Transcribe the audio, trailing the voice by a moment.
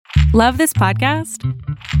Love this podcast?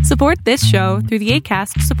 Support this show through the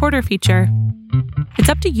Acast supporter feature. It's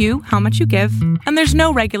up to you how much you give, and there's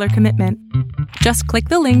no regular commitment. Just click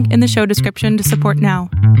the link in the show description to support now.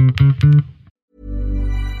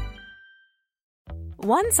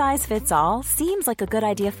 One size fits all seems like a good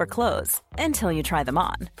idea for clothes until you try them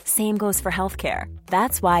on. Same goes for healthcare.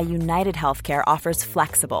 That's why United Healthcare offers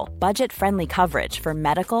flexible, budget-friendly coverage for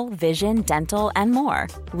medical, vision, dental, and more.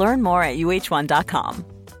 Learn more at uh1.com.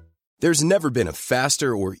 There's never been a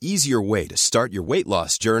faster or easier way to start your weight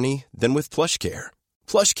loss journey than with PlushCare.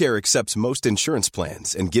 PlushCare accepts most insurance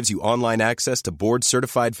plans and gives you online access to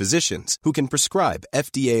board-certified physicians who can prescribe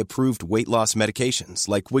FDA-approved weight loss medications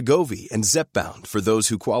like Wegovy and Zepbound for those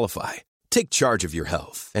who qualify. Take charge of your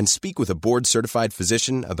health and speak with a board-certified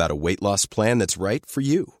physician about a weight loss plan that's right for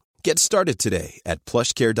you. Get started today at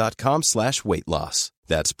plushcare.com/weight loss.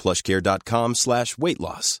 That's plushcare.com/weight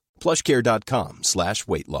loss.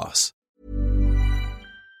 plushcare.com/weight loss.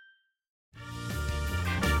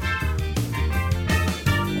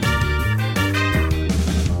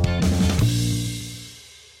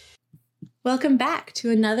 Welcome back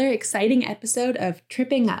to another exciting episode of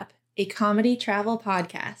Tripping Up, a comedy travel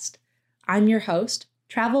podcast. I'm your host,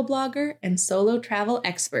 travel blogger, and solo travel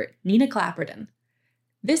expert, Nina Clapperton.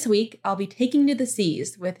 This week, I'll be taking to the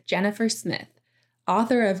seas with Jennifer Smith,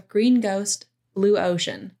 author of Green Ghost, Blue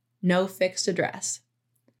Ocean, No Fixed Address.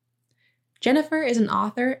 Jennifer is an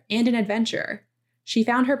author and an adventurer. She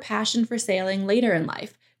found her passion for sailing later in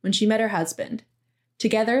life when she met her husband.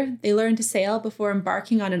 Together, they learned to sail before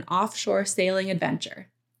embarking on an offshore sailing adventure.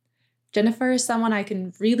 Jennifer is someone I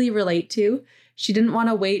can really relate to. She didn't want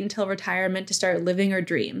to wait until retirement to start living her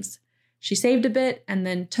dreams. She saved a bit and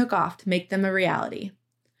then took off to make them a reality.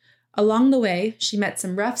 Along the way, she met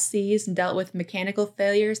some rough seas and dealt with mechanical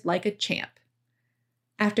failures like a champ.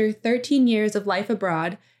 After 13 years of life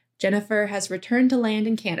abroad, Jennifer has returned to land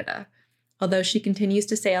in Canada, although she continues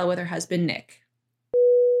to sail with her husband, Nick.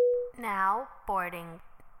 Now boarding.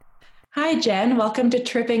 Hi, Jen. Welcome to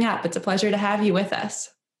Tripping Up. It's a pleasure to have you with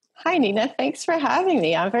us. Hi, Nina. Thanks for having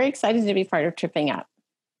me. I'm very excited to be part of Tripping Up.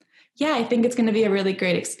 Yeah, I think it's going to be a really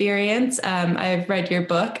great experience. I've read your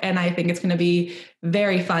book, and I think it's going to be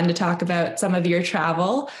very fun to talk about some of your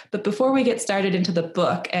travel. But before we get started into the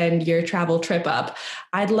book and your travel trip up,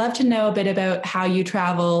 I'd love to know a bit about how you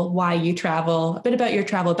travel, why you travel, a bit about your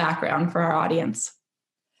travel background for our audience.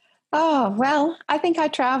 Oh, well, I think I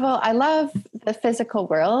travel. I love the physical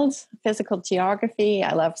world, physical geography.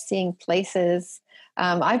 I love seeing places.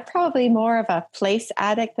 I'm probably more of a place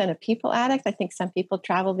addict than a people addict. I think some people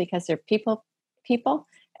travel because they're people,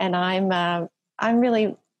 and I'm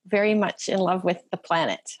really very much in love with the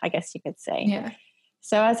planet, I guess you could say. Yeah.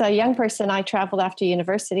 So as a young person, I traveled after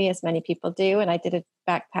university, as many people do, and I did a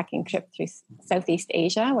backpacking trip through Southeast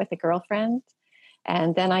Asia with a girlfriend.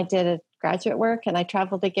 And then I did a graduate work, and I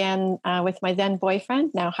traveled again with my then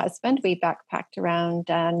boyfriend, now husband. We backpacked around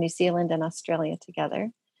New Zealand and Australia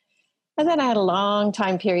together. And then I had a long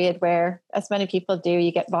time period where, as many people do,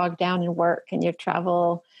 you get bogged down in work and your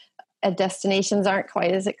travel destinations aren't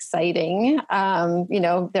quite as exciting.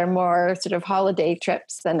 They're more sort of holiday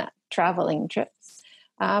trips than traveling trips.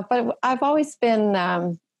 But I've always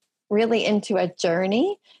been really into a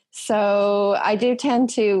journey. So I do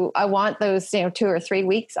I want those, 2 or 3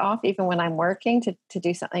 weeks off, even when I'm working, to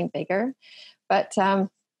do something bigger. But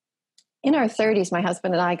in our 30s, my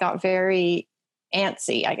husband and I got very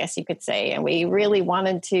antsy, I guess you could say. And we really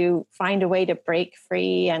wanted to find a way to break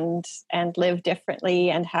free and live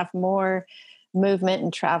differently and have more movement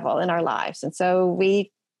and travel in our lives. And so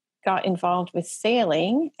we got involved with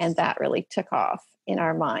sailing, and that really took off in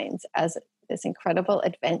our minds as this incredible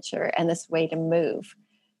adventure and this way to move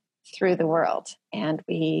through the world. And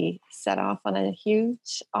we set off on a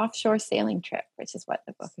huge offshore sailing trip, which is what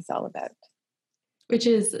the book is all about. Which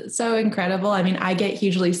is so incredible. I mean, I get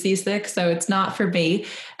hugely seasick, so it's not for me.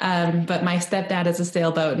 But my stepdad is a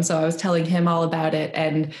sailboat. And so I was telling him all about it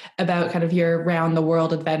and about kind of your round the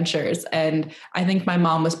world adventures. And I think my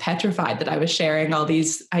mom was petrified that I was sharing all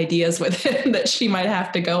these ideas with him that she might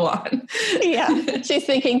have to go on. Yeah. She's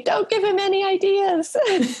thinking, don't give him any ideas.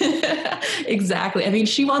 Exactly. I mean,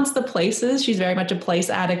 she wants the places. She's very much a place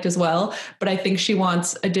addict as well. But I think she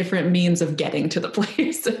wants a different means of getting to the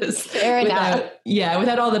places. Fair enough.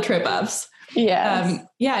 Without all the trip ups. Yes.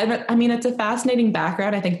 I mean, it's a fascinating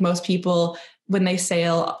background. I think most people, when they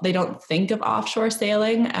sail, they don't think of offshore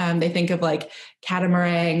sailing. They think of like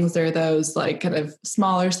catamarans or those like kind of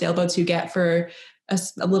smaller sailboats you get for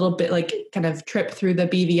a little bit like kind of trip through the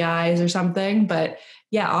BVIs or something. But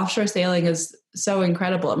yeah, offshore sailing is so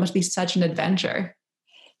incredible. It must be such an adventure.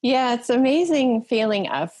 Yeah, it's an amazing feeling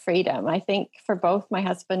of freedom. I think for both my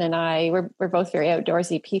husband and I, we're both very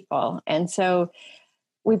outdoorsy people. And so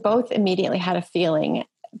we both immediately had a feeling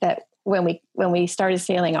that when we started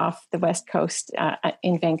sailing off the West Coast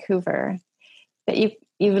in Vancouver, that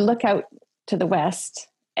you look out to the west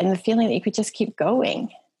and the feeling that you could just keep going.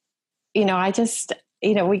 We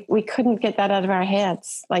couldn't get that out of our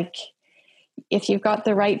heads. Like, if you've got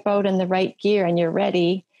the right boat and the right gear and you're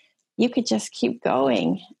ready, you could just keep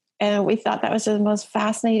going. And we thought that was the most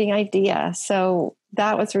fascinating idea. So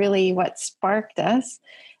that was really what sparked us.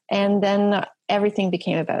 And then everything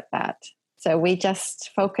became about that. So we just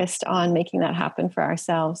focused on making that happen for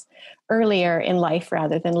ourselves earlier in life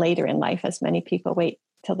rather than later in life, as many people wait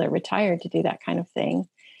till they're retired to do that kind of thing.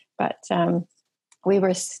 But we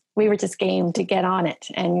were just game to get on it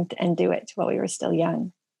and do it while we were still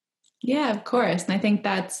young. Yeah, of course. And I think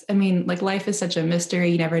life is such a mystery.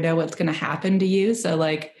 You never know what's going to happen to you. So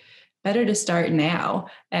better to start now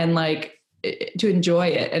and to enjoy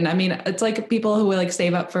it. And it's like people who will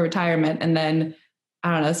save up for retirement and then,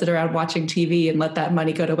 I don't know, sit around watching TV and let that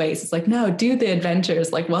money go to waste. It's no, do the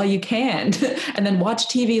adventures while you can and then watch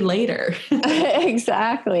TV later.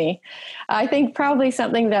 Exactly. I think probably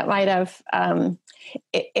something that might have,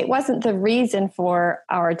 it wasn't the reason for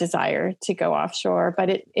our desire to go offshore, but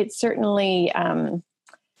it certainly, I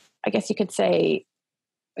guess you could say,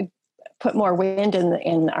 put more wind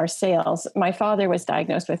in our sails. My father was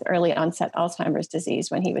diagnosed with early onset Alzheimer's disease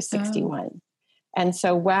when he was 61. Oh. And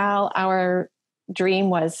so while our dream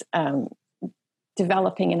was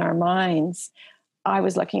developing in our minds, I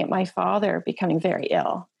was looking at my father becoming very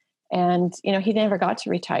ill. And, he never got to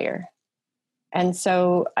retire. And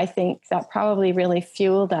so I think that probably really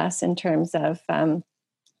fueled us in terms of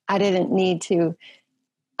I didn't need to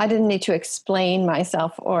explain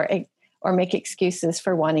myself or make excuses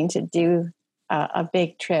for wanting to do a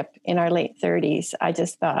big trip in our late 30s. I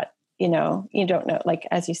just thought, you don't know,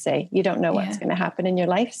 as you say, you don't know what's going to happen in your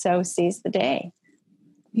life. So seize the day.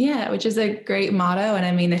 Yeah, which is a great motto.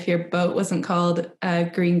 And if your boat wasn't called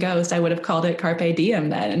Green Ghost, I would have called it Carpe Diem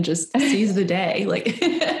then and just seize the day.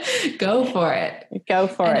 Go for it. Go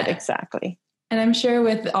for it. Exactly. And I'm sure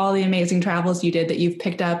with all the amazing travels you did that you've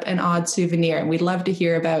picked up an odd souvenir, and we'd love to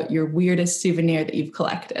hear about your weirdest souvenir that you've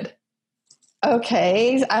collected.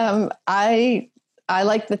 Okay. I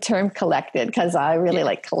like the term collected because I really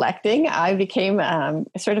like collecting. I became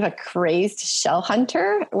sort of a crazed shell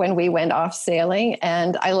hunter when we went off sailing.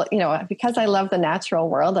 And because I love the natural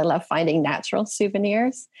world, I love finding natural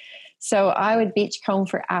souvenirs. So I would beachcomb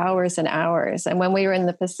for hours and hours. And when we were in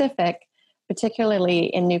the Pacific, particularly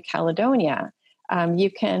in New Caledonia, you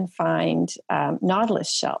can find nautilus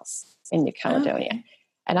shells in New Caledonia. Okay.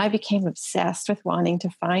 And I became obsessed with wanting to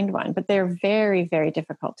find one, but they're very, very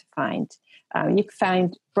difficult to find. You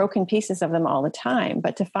find broken pieces of them all the time,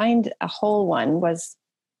 but to find a whole one was,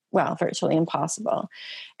 virtually impossible.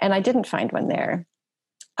 And I didn't find one there.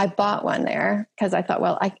 I bought one there because I thought,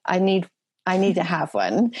 I need to have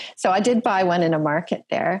one. So I did buy one in a market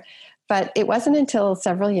there, but it wasn't until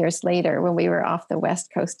several years later when we were off the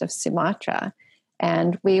west coast of Sumatra,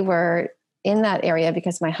 and we were in that area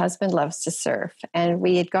because my husband loves to surf, and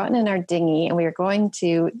we had gotten in our dinghy and we were going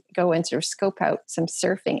to go and sort of scope out some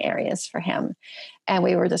surfing areas for him. And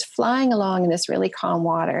we were just flying along in this really calm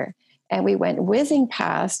water, and we went whizzing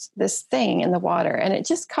past this thing in the water, and it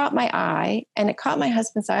just caught my eye, and it caught my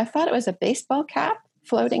husband's eye. I thought it was a baseball cap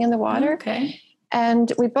floating in the water. Okay.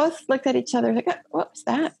 And we both looked at each other like, what was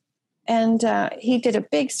that? And he did a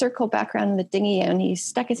big circle back around the dinghy, and he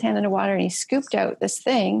stuck his hand in the water and he scooped out this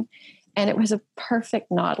thing. And it was a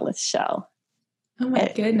perfect nautilus shell. Oh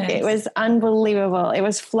my goodness. It was unbelievable. It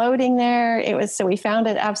was floating there. So we found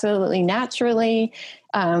it absolutely naturally.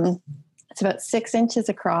 It's about 6 inches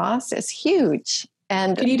across. It's huge.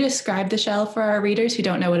 And can you describe the shell for our readers who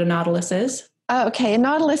don't know what a nautilus is? Okay. A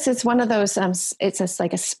nautilus is one of those, it's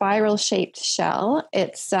like a spiral shaped shell.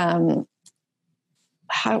 It's,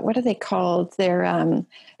 what are they called?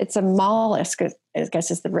 It's a mollusk, I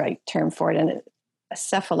guess is the right term for it. And a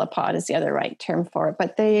cephalopod is the other right term for it,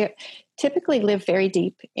 but they typically live very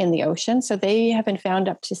deep in the ocean. So they have been found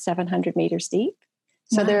up to 700 meters deep.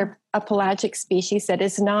 So they're a pelagic species that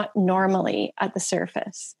is not normally at the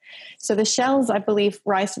surface. So the shells, I believe,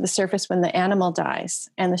 rise to the surface when the animal dies,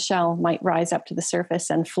 and the shell might rise up to the surface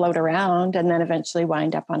and float around and then eventually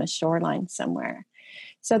wind up on a shoreline somewhere.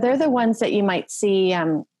 So they're the ones that you might see.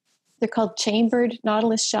 They're called chambered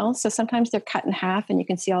nautilus shells. So sometimes they're cut in half and you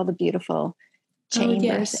can see all the beautiful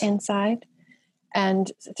chambers inside,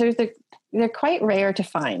 and they're quite rare to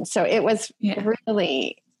find. So it was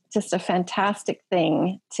really just a fantastic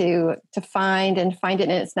thing to find it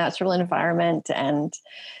in its natural environment. And,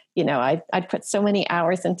 you know, I'd put so many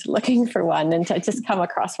hours into looking for one, and to just come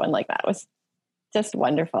across one like that was just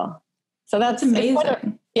wonderful. So that's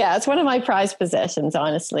amazing. It's one of my prized possessions,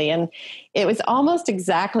 honestly. And it was almost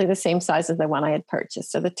exactly the same size as the one I had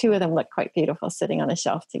purchased. So the two of them look quite beautiful sitting on a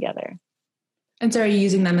shelf together. And so are you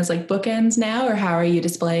using them as like bookends now, or how are you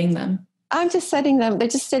displaying them? I'm just setting them. They're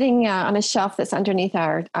just sitting on a shelf that's underneath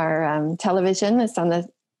our television. It's on the,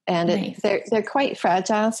 and nice. They're quite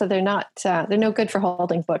fragile, so they're no good for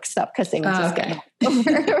holding books up because they would just get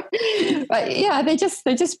over. But yeah, they're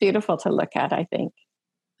just beautiful to look at, I think.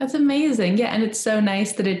 That's amazing. Yeah, and it's so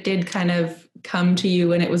nice that it did kind of come to you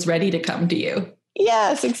when it was ready to come to you.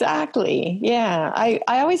 Yes, exactly. Yeah. I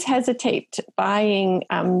always hesitate buying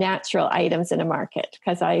natural items in a market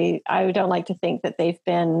because I don't like to think that they've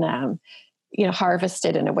been,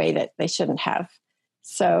 harvested in a way that they shouldn't have.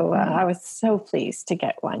 So I was so pleased to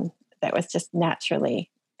get one that was just naturally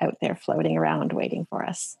out there floating around waiting for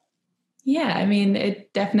us. Yeah. I mean,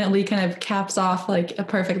 it definitely kind of caps off like a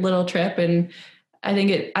perfect little trip. And I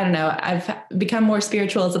think I've become more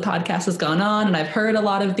spiritual as the podcast has gone on, and I've heard a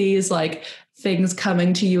lot of these like things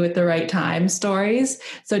coming to you at the right time stories.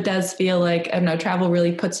 So it does feel like, travel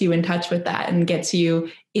really puts you in touch with that and gets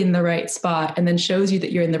you in the right spot, and then shows you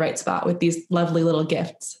that you're in the right spot with these lovely little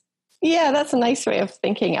gifts. Yeah, that's a nice way of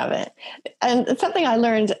thinking of it. And it's something I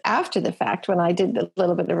learned after the fact when I did a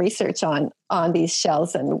little bit of research on these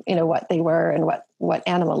shells and, what they were and what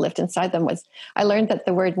animal lived inside them was, I learned that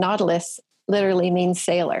the word nautilus literally means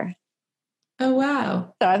sailor. Oh,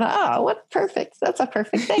 wow. So I thought, what perfect. That's a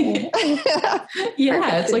perfect thing. Yeah,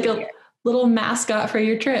 perfect. It's like a little mascot for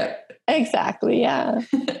your trip. Exactly, yeah.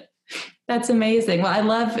 That's amazing.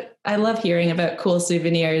 Well, I love hearing about cool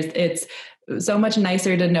souvenirs. It's so much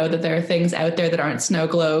nicer to know that there are things out there that aren't snow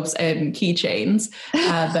globes and keychains.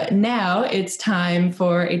 But now it's time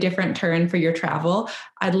for a different turn for your travel.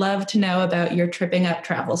 I'd love to know about your Tripping Up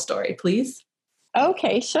travel story, please.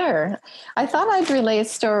 Okay, sure. I thought I'd relay a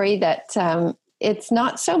story that it's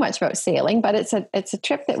not so much about sailing, but it's a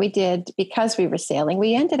trip that we did because we were sailing.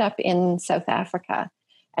 We ended up in South Africa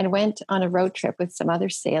and went on a road trip with some other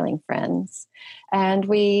sailing friends. And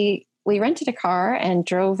we rented a car and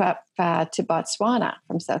drove up to Botswana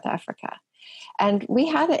from South Africa. And we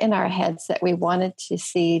had it in our heads that we wanted to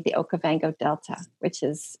see the Okavango Delta, which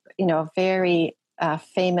is, a very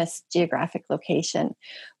famous geographic location.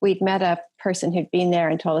 We'd met a person who'd been there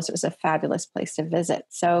and told us it was a fabulous place to visit.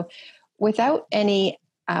 So without any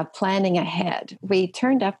planning ahead, we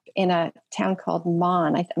turned up in a town called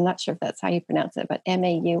Maun. I'm not sure if that's how you pronounce it, but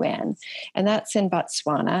Maun. And that's in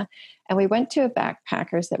Botswana. And we went to a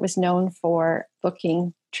backpackers that was known for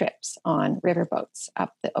booking trips on riverboats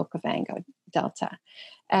up the Okavango Delta.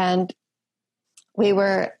 And we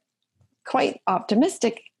were quite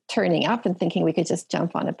optimistic turning up and thinking we could just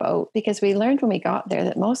jump on a boat, because we learned when we got there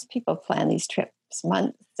that most people plan these trips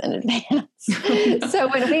months in advance. So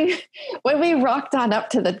when we rocked on up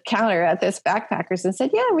to the counter at this backpackers and said,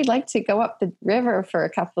 yeah, we'd like to go up the river for a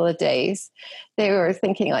couple of days, they were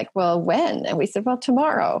thinking like, well, when? And we said, well,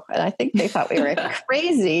 tomorrow. And I think they thought we were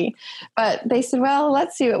crazy, but they said, well,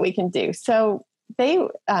 let's see what we can do. So they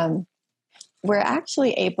were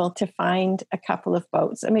actually able to find a couple of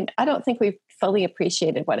boats. I mean, I don't think we fully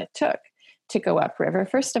appreciated what it took to go upriver.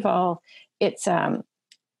 First of all,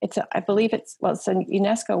 I believe it's a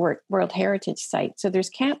UNESCO World Heritage Site. So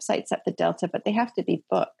there's campsites at the Delta, but they have to be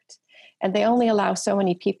booked. And they only allow so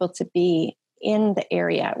many people to be in the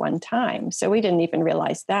area at one time. So we didn't even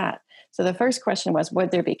realize that. So the first question was,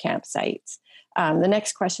 would there be campsites? The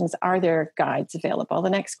next question is, are there guides available? The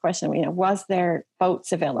next question, was there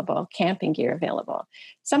boats available, camping gear available?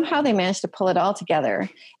 Somehow they managed to pull it all together.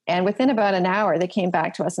 And within about an hour, they came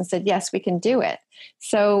back to us and said, yes, we can do it.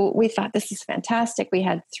 So we thought, this is fantastic. We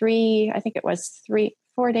had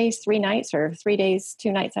 4 days, 3 nights, or 3 days, 2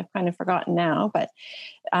 nights. I've kind of forgotten now, but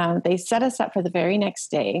they set us up for the very next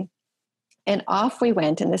day. And off we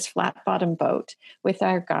went in this flat bottom boat with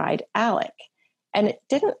our guide, Alec. And it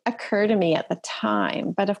didn't occur to me at the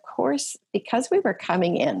time, but of course, because we were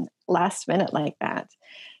coming in last minute like that,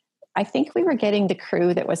 I think we were getting the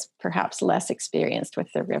crew that was perhaps less experienced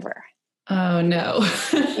with the river. Oh, no.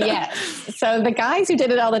 Yes. So the guys who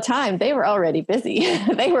did it all the time, they were already busy.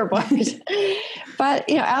 They were bored. But,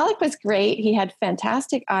 Alec was great. He had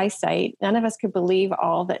fantastic eyesight. None of us could believe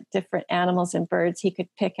all the different animals and birds he could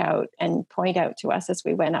pick out and point out to us as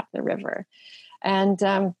we went up the river.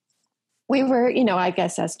 And we were, I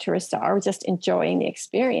guess as tourists are, just enjoying the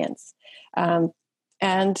experience.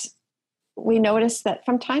 And we noticed that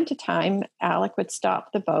from time to time, Alec would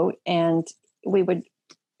stop the boat and we would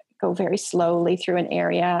go very slowly through an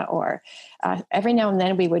area, or every now and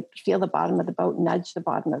then we would feel the bottom of the boat nudge the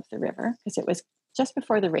bottom of the river, because it was just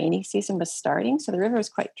before the rainy season was starting. So the river was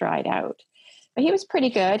quite dried out. But he was pretty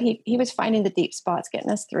good. He was finding the deep spots,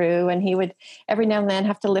 getting us through. And he would every now and then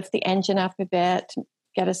have to lift the engine up a bit to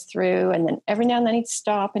get us through. And then every now and then he'd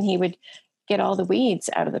stop and he would get all the weeds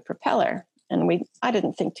out of the propeller. And I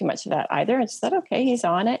didn't think too much of that either. I just thought, okay, he's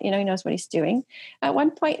on it. He knows what he's doing. At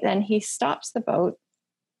one point then he stops the boat.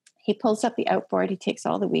 He pulls up the outboard. He takes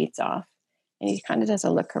all the weeds off and he kind of does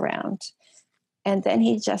a look around. And then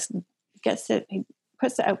he just he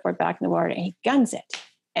puts the outboard back in the water and he guns it.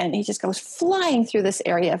 And he just goes flying through this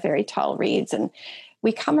area of very tall reeds. And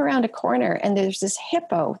we come around a corner and there's this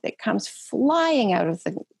hippo that comes flying out of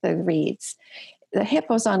the reeds. The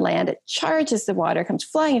hippo's on land. It charges the water, comes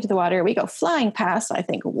flying into the water. We go flying past. I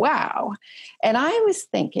think, wow. And I was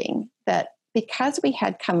thinking that because we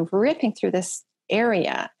had come ripping through this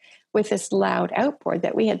area with this loud outboard,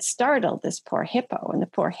 that we had startled this poor hippo, and the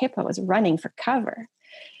poor hippo was running for cover.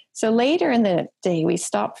 So later in the day, we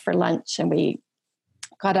stopped for lunch and we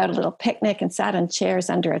got out a little picnic and sat on chairs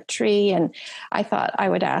under a tree. And I thought I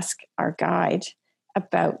would ask our guide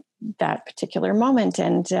about that particular moment.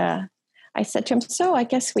 And I said to him, so I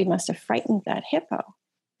guess we must have frightened that hippo.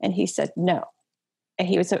 And he said, no. And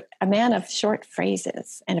he was a man of short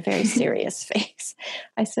phrases and a very serious face.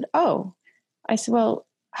 I said, oh. I said, well,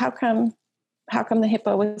 how come the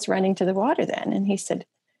hippo was running to the water then? And he said,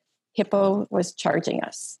 hippo was charging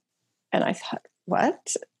us. And I thought,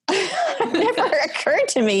 what? It never occurred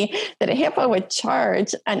to me that a hippo would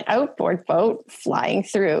charge an outboard boat flying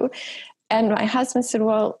through. And my husband said,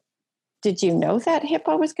 well, did you know that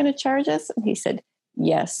hippo was going to charge us? And he said,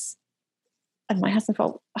 yes. And my husband said,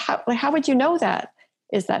 well, how would you know that?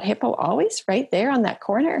 Is that hippo always right there on that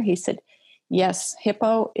corner? He said, yes,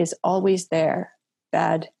 hippo is always there.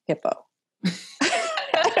 Bad hippo.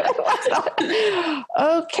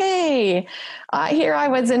 Okay. Here I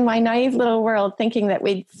was in my naive little world thinking that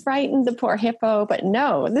we'd frightened the poor hippo, but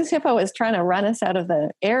no, this hippo was trying to run us out of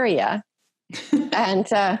the area. And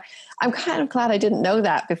I'm kind of glad I didn't know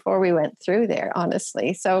that before we went through there,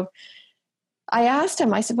 honestly. So I asked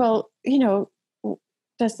him, I said, well,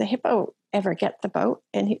 does the hippo ever get the boat?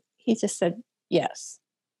 And he just said, yes.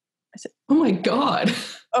 I said, oh my God.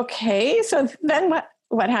 Okay. So then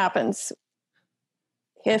what happens?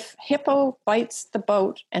 If hippo bites the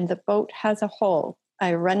boat and the boat has a hole,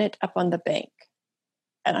 I run it up on the bank.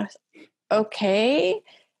 And I was okay.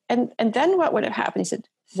 And then what would have happened? He said,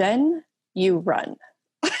 then you run.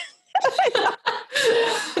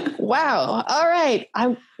 Wow. All right.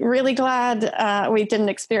 I'm really glad we didn't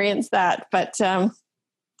experience that. But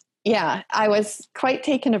yeah, I was quite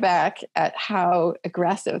taken aback at how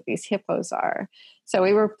aggressive these hippos are. So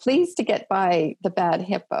we were pleased to get by the bad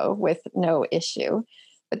hippo with no issue.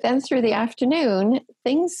 But then through the afternoon,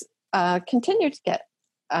 things continued to get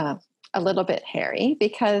a little bit hairy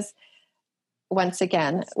because, once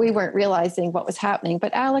again, we weren't realizing what was happening.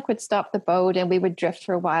 But Alec would stop the boat and we would drift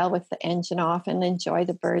for a while with the engine off and enjoy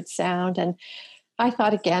the bird sound. And I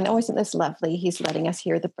thought again, oh, isn't this lovely? He's letting us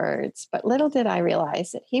hear the birds. But little did I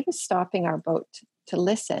realize that he was stopping our boat to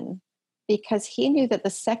listen because he knew that the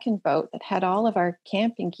second boat that had all of our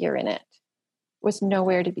camping gear in it was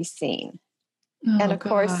nowhere to be seen. Oh, and of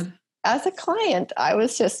course, as a client, I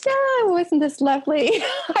was just, wasn't this lovely?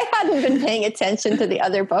 I hadn't been paying attention to the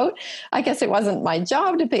other boat. I guess it wasn't my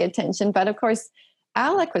job to pay attention. But of course,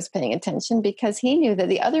 Alec was paying attention because he knew that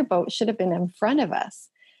the other boat should have been in front of us,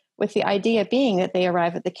 with the idea being that they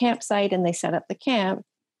arrive at the campsite and they set up the camp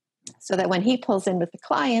so that when he pulls in with the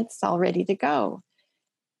clients, it's all ready to go.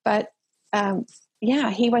 But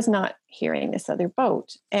he was not hearing this other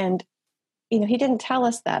boat. And, he didn't tell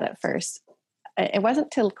us that at first. It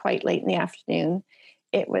wasn't till quite late in the afternoon.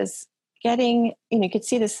 It was getting, you could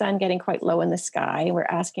see the sun getting quite low in the sky. We're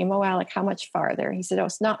asking him, oh, Alec, how much farther? He said, oh,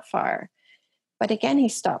 it's not far. But again, he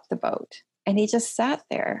stopped the boat and he just sat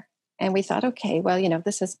there. And we thought, okay, well,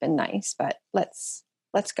 this has been nice, but let's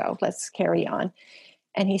go, let's carry on.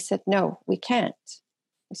 And he said, no, we can't.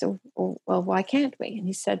 I said, well, why can't we? And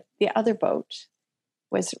he said, the other boat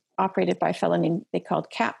was operated by a fellow named, they called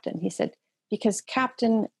Captain. He said, because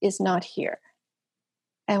Captain is not here.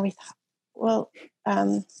 And we thought, well,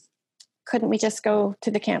 couldn't we just go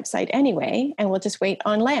to the campsite anyway, and we'll just wait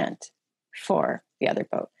on land for the other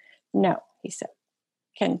boat? No, he said,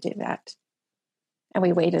 can't do that. And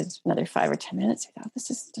we waited another 5 or 10 minutes. We thought,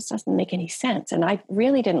 this doesn't make any sense. And I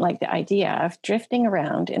really didn't like the idea of drifting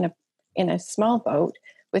around in a small boat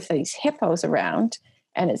with these hippos around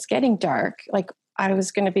and it's getting dark. Like, I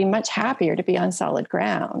was going to be much happier to be on solid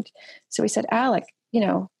ground. So we said, Alec,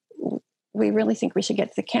 we really think we should get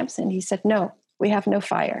to the campsite. And he said, no, we have no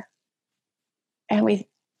fire. And we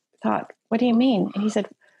thought, what do you mean? And he said,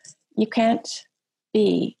 you can't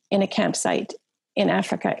be in a campsite in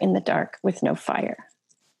Africa in the dark with no fire.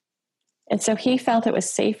 And so he felt it was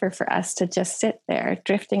safer for us to just sit there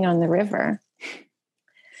drifting on the river.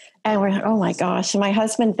 And we're like, oh my gosh. And my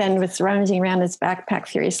husband then was rummaging around his backpack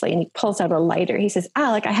furiously, and he pulls out a lighter. He says,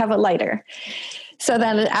 Alec, I have a lighter. So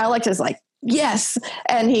then Alec is like, yes.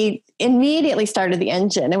 And he immediately started the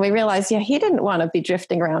engine. And we realized, he didn't want to be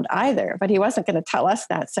drifting around either, but he wasn't going to tell us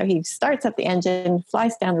that. So he starts up the engine,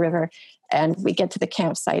 flies down the river, and we get to the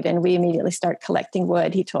campsite, and we immediately start collecting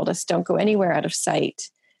wood. He told us, don't go anywhere out of sight,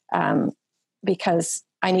 because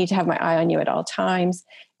I need to have my eye on you at all times.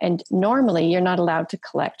 And normally you're not allowed to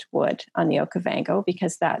collect wood on the Okavango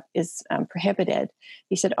because that is prohibited.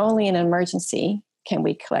 He said, only in an emergency can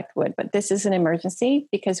we collect wood, but this is an emergency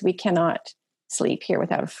because we cannot sleep here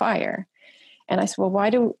without a fire. And I said,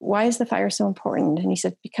 well, why is the fire so important? And he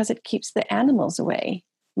said, because it keeps the animals away,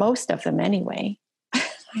 most of them anyway.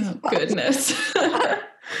 Oh, goodness.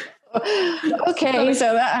 Okay,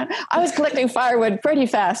 so I was collecting firewood pretty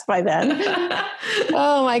fast by then.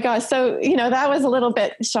 Oh my gosh. So, that was a little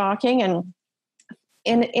bit shocking. And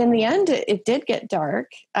in the end, it did get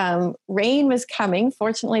dark. Rain was coming.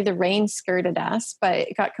 Fortunately, the rain skirted us, but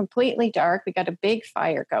it got completely dark. We got a big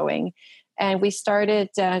fire going, and we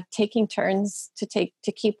started taking turns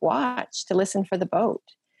to keep watch, to listen for the boat.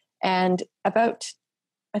 And about,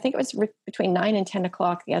 I think it was between 9 and 10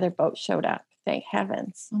 o'clock, the other boat showed up. Thank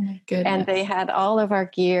heavens. Oh my goodness. And they had all of our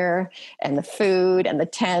gear and the food and the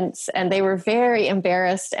tents, and they were very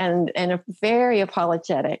embarrassed and very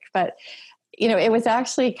apologetic. But, it was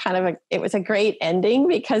actually it was a great ending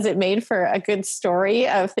because it made for a good story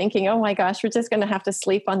of thinking, oh my gosh, we're just going to have to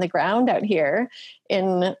sleep on the ground out here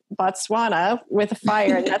in Botswana with a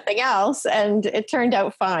fire and nothing else. And it turned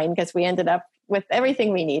out fine because we ended up with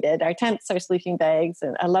everything we needed, our tents, our sleeping bags,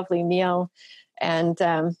 and a lovely meal. And,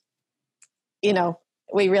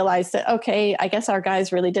 we realized that, okay, I guess our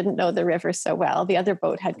guys really didn't know the river so well. The other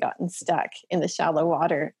boat had gotten stuck in the shallow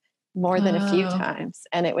water more than a few times.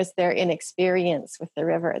 And it was their inexperience with the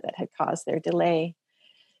river that had caused their delay.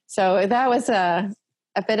 So that was a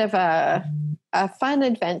bit of a fun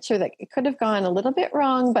adventure that could have gone a little bit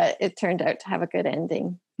wrong, but it turned out to have a good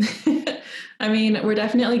ending. I mean, we're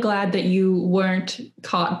definitely glad that you weren't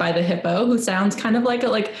caught by the hippo, who sounds kind of like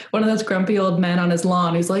one of those grumpy old men on his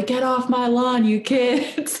lawn who's like, get off my lawn, you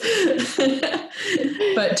kids.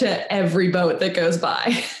 But to every boat that goes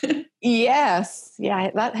by. Yes. Yeah,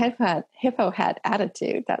 that hippo had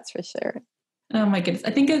attitude, that's for sure. Oh my goodness.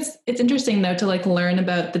 I think it's interesting though to learn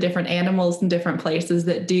about the different animals in different places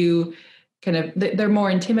that do they're more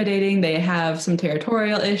intimidating. They have some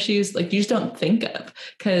territorial issues you just don't think of.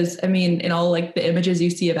 Because in all the images you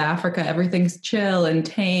see of Africa, everything's chill and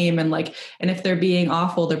tame, and if they're being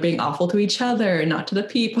awful to each other and not to the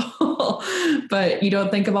people. But you don't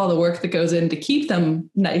think of all the work that goes in to keep them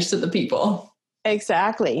nice to the people.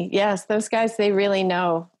 Exactly. Yes, those guys, they really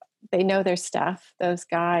know. They know their stuff. Those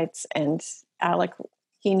guides, and Alec,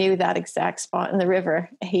 he knew that exact spot in the river.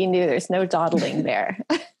 He knew there's no dawdling there.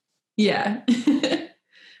 Yeah.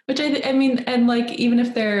 Which I mean, and even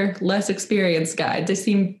if they're less experienced guides, they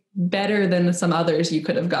seem better than some others you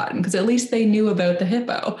could have gotten, because at least they knew about the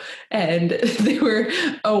hippo and they were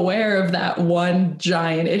aware of that one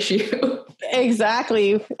giant issue.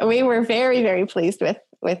 Exactly. We were very, very pleased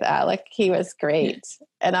with Alec. He was great.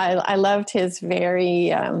 And I loved his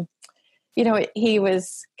very, he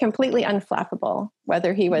was completely unflappable,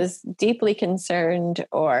 whether he was deeply concerned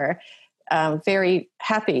or very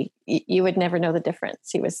happy. You would never know the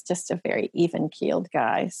difference. He was just a very even-keeled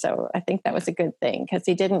guy. So I think that was a good thing because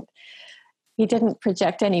he didn't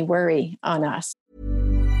project any worry on us.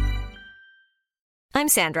 I'm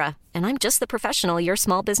Sandra, and I'm just the professional your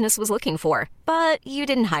small business was looking for. But you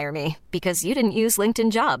didn't hire me because you didn't use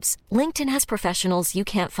LinkedIn Jobs. LinkedIn has professionals you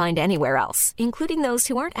can't find anywhere else, including those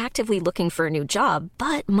who aren't actively looking for a new job,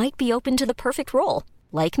 but might be open to the perfect role,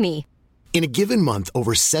 like me. In a given month,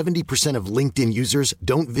 over 70% of LinkedIn users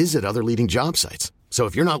don't visit other leading job sites. So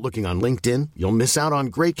if you're not looking on LinkedIn, you'll miss out on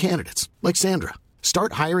great candidates like Sandra.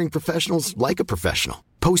 Start hiring professionals like a professional.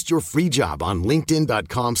 Post your free job on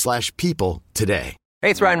linkedin.com/people today.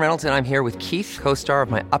 Hey, it's Ryan Reynolds, and I'm here with Keith, co-star of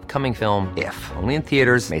my upcoming film, If, only in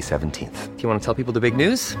theaters May 17th. Do you want to tell people the big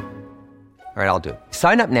news? All right, I'll do it.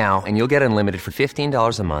 Sign up now and you'll get unlimited for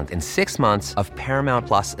 $15 a month and 6 months of Paramount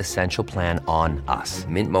Plus Essential Plan on us.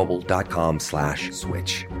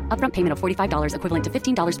 MintMobile.com/switch. Upfront payment of $45 equivalent to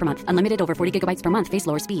 $15 per month. Unlimited over 40 gigabytes per month. Face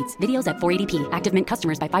lower speeds. Videos at 480p. Active Mint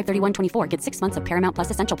customers by 531.24 get 6 months of Paramount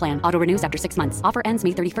Plus Essential Plan. Auto renews after 6 months. Offer ends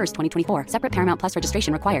May 31st, 2024. Separate Paramount Plus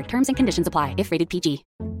registration required. Terms and conditions apply if rated PG.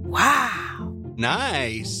 Wow.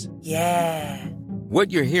 Nice. Yeah. What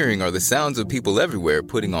you're hearing are the sounds of people everywhere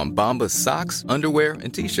putting on Bombas socks, underwear,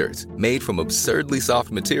 and T-shirts made from absurdly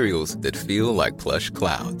soft materials that feel like plush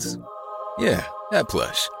clouds. Yeah, that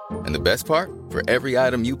plush. And the best part? For every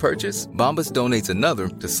item you purchase, Bombas donates another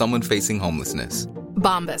to someone facing homelessness.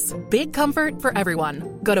 Bombas. Big comfort for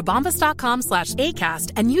everyone. Go to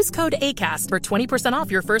bombas.com/ACAST and use code ACAST for 20% off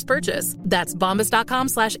your first purchase. That's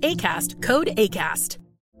bombas.com/ACAST. Code ACAST.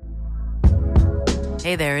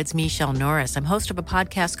 Hey there, it's Michelle Norris. I'm host of a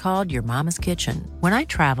podcast called Your Mama's Kitchen. When I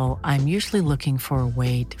travel, I'm usually looking for a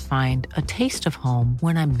way to find a taste of home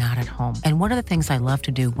when I'm not at home. And one of the things I love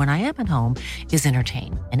to do when I am at home is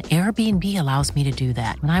entertain. And Airbnb allows me to do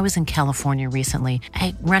that. When I was in California recently,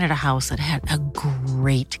 I rented a house that had a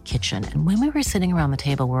great kitchen. And when we were sitting around the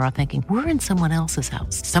table, we were all thinking, we're in someone else's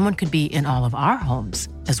house. Someone could be in all of our homes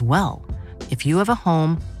as well. If you have a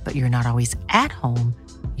home, but you're not always at home,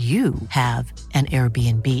 you have an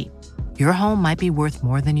Airbnb. Your home might be worth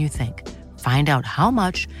more than you think. Find out how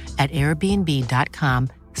much at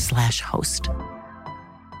airbnb.com/host.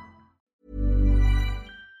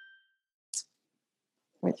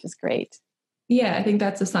 Which is great. Yeah, I think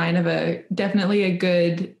that's a sign of definitely a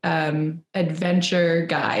good adventure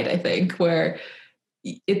guide, I think, where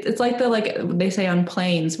it's like they say on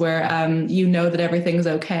planes where you know that everything's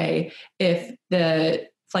okay if the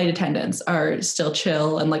flight attendants are still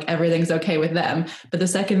chill and like everything's okay with them. But the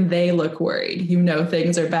second they look worried, you know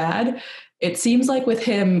things are bad. It seems like with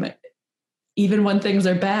him, even when things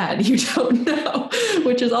are bad, you don't know,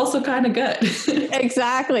 which is also kind of good.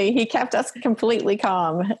 Exactly. He kept us completely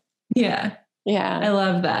calm. Yeah. Yeah. I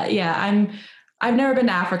love that. Yeah. I've never been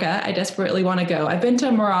to Africa. I desperately want to go. I've been to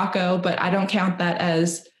Morocco, but I don't count that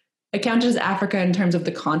as I count it as Africa in terms of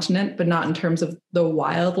the continent, but not in terms of the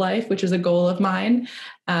wildlife, which is a goal of mine.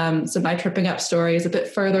 So my tripping up story is a bit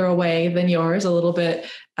further away than yours, a little bit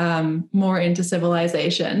more into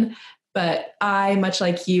civilization. But I, much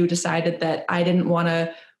like you, decided that I didn't want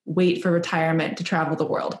to wait for retirement to travel the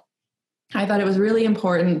world. I thought it was really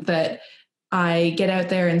important that I get out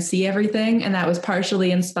there and see everything. And that was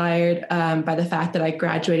partially inspired by the fact that I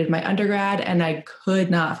graduated my undergrad and I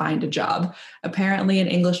could not find a job. Apparently an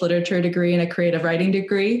English literature degree and a creative writing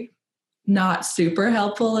degree, not super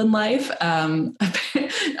helpful in life.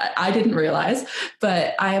 I didn't realize,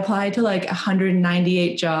 but I applied to like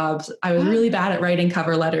 198 jobs. I was really bad at writing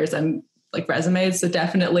cover letters and like resumes. So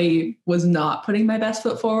definitely was not putting my best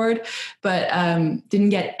foot forward, but didn't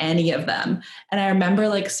get any of them. And I remember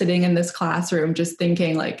like sitting in this classroom, just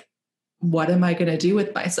thinking like, what am I going to do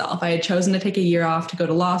with myself? I had chosen to take a year off to go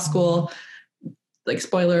to law school. Like,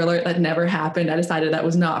 spoiler alert, that never happened. I decided that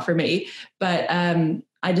was not for me, but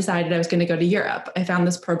I decided I was going to go to Europe. I found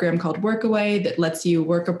this program called Workaway that lets you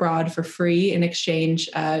work abroad for free. In exchange,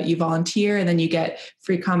 you volunteer and then you get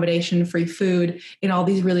free accommodation, free food in all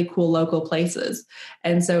these really cool local places.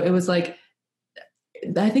 And so it was like,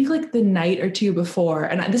 I think like the night or two before,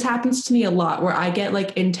 and this happens to me a lot where I get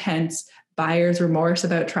like intense buyer's remorse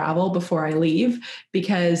about travel before I leave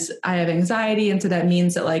because I have anxiety. And so that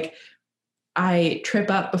means that like, I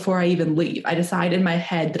trip up before I even leave. I decide in my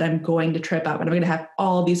head that I'm going to trip up and I'm going to have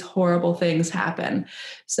all these horrible things happen.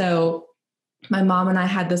 So my mom and I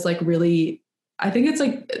had this like really, I think it's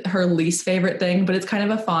like her least favorite thing, but it's kind of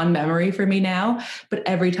a fond memory for me now. But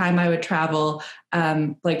every time I would travel,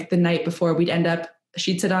 like the night before,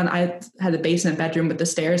 she'd sit on, I had a basement bedroom with the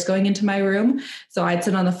stairs going into my room. So I'd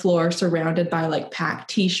sit on the floor surrounded by like packed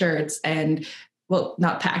t-shirts and well,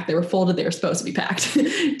 not packed, they were folded, they were supposed to be packed,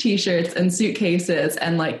 t-shirts and suitcases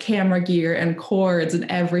and like camera gear and cords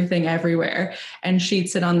and everything everywhere. And she'd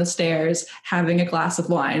sit on the stairs having a glass of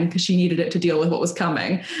wine because she needed it to deal with what was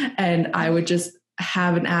coming. And I would just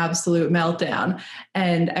have an absolute meltdown.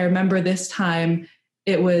 And I remember this time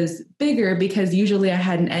it was bigger because usually I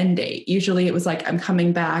had an end date. Usually it was like, I'm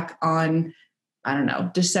coming back on, I don't know,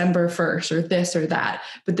 December 1st or this or that.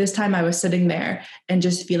 But this time I was sitting there and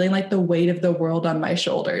just feeling like the weight of the world on my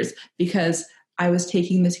shoulders because I was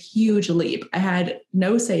taking this huge leap. I had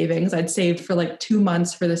no savings. I'd saved for like 2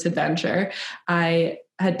 months for this adventure. I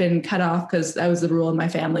had been cut off because that was the rule in my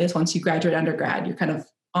family is once you graduate undergrad, you're kind of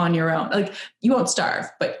on your own. Like you won't starve,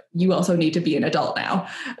 but you also need to be an adult now.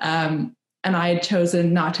 And I had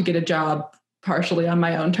chosen not to get a job partially on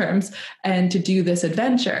my own terms, and to do this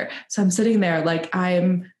adventure. So I'm sitting there like,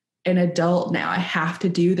 I'm an adult now. I have to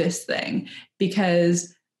do this thing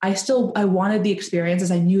because I wanted the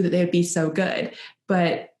experiences. I knew that they would be so good,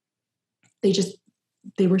 but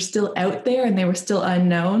they were still out there and they were still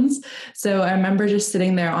unknowns. So I remember just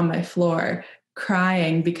sitting there on my floor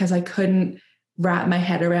crying because I couldn't wrap my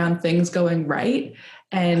head around things going right.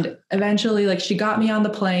 And eventually, like, she got me on the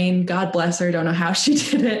plane. God bless her. Don't know how she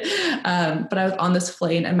did it. But I was on this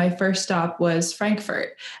plane and my first stop was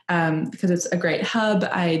Frankfurt because it's a great hub.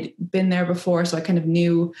 I'd been there before, so I kind of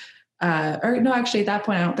knew, or no, actually at that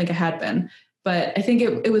point, I don't think I had been, but I think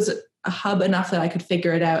it was a hub enough that I could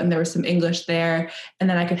figure it out. And there was some English there, and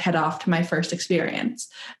then I could head off to my first experience.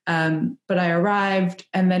 But I arrived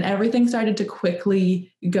and then everything started to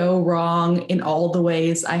quickly go wrong in all the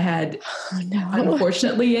ways I had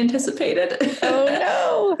unfortunately anticipated. Oh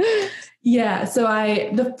no. Yeah. So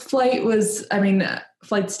the flight was,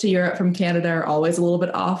 flights to Europe from Canada are always a little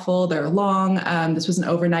bit awful. They're long. This was an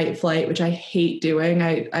overnight flight, which I hate doing.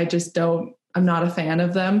 I'm not a fan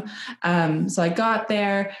of them. So I got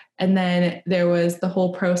there, and then there was the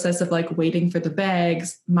whole process of like waiting for the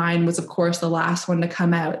bags. Mine was, of course, the last one to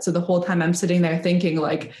come out. So the whole time I'm sitting there thinking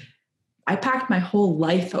like, I packed my whole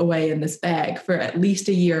life away in this bag for at least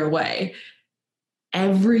a year away.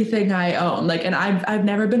 Everything I own, like, and I've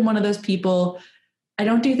never been one of those people. I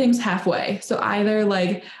don't do things halfway. So either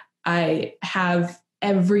like I have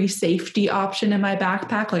every safety option in my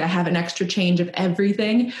backpack, like I have an extra change of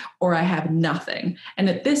everything, or I have nothing. And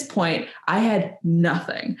at this point, I had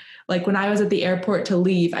nothing. Like when I was at the airport to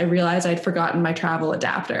leave, I realized I'd forgotten my travel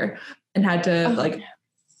adapter and had to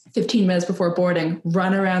 15 minutes before boarding,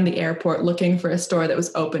 run around the airport looking for a store that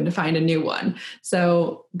was open to find a new one.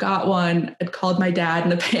 So got one. I'd called my dad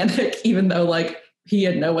in a panic, even though like he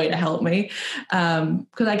had no way to help me.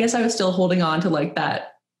 Because I guess I was still holding on to like that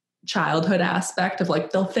childhood aspect of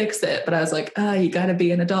like, they'll fix it. But I was like, you got to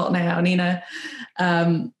be an adult now, Nina.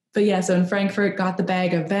 But yeah, so in Frankfurt, got the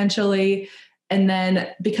bag eventually. And then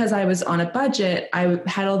because I was on a budget, I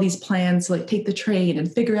had all these plans to like take the train and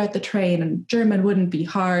figure out the train, and German wouldn't be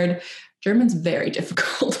hard. German's very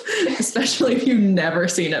difficult, especially if you've never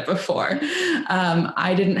seen it before.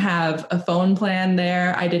 I didn't have a phone plan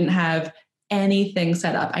there. I didn't have anything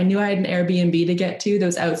set up. I knew I had an Airbnb to get to that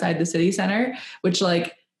was outside the city center, which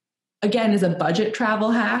like, again, is a budget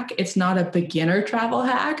travel hack. It's not a beginner travel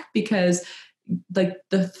hack because like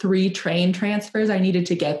the 3 train transfers I needed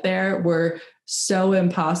to get there were so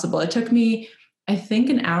impossible. It took me, I think,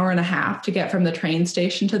 an hour and a half to get from the train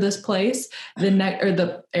station to this place,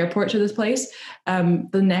 the airport to this place.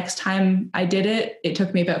 The next time I did it, it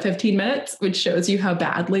took me about 15 minutes, which shows you how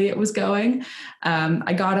badly it was going.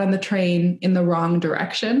 I got on the train in the wrong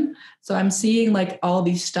direction. So I'm seeing like all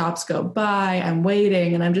these stops go by, I'm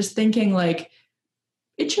waiting, and I'm just thinking like,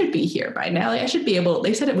 it should be here by now. Like I should be able,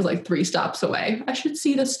 they said it was like 3 stops away. I should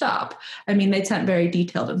see the stop. I mean, they sent very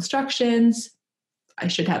detailed instructions. I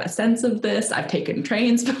should have a sense of this. I've taken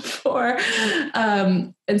trains before.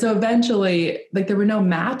 And so eventually, like there were no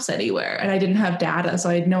maps anywhere and I didn't have data. So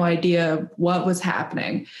I had no idea what was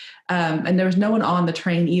happening. And there was no one on the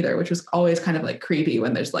train either, which was always kind of like creepy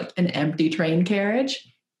when there's like an empty train carriage.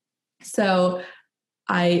 So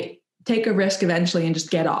I take a risk eventually and just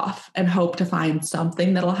get off and hope to find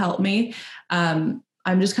something that'll help me.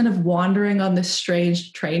 I'm just kind of wandering on this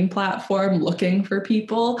strange train platform looking for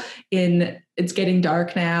people it's getting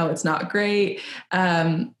dark now. It's not great.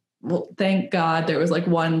 Well, thank God there was like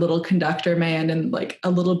one little conductor man in like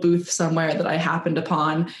a little booth somewhere that I happened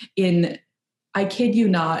upon in, I kid you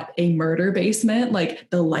not, a murder basement. Like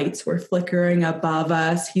the lights were flickering above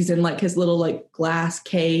us. He's in like his little like glass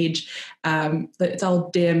cage. It's all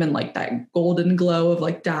dim and like that golden glow of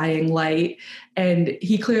like dying light. And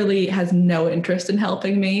he clearly has no interest in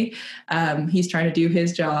helping me. He's trying to do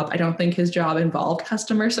his job. I don't think his job involved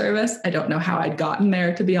customer service. I don't know how I'd gotten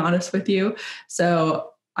there, to be honest with you. So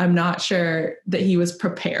I'm not sure that he was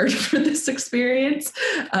prepared for this experience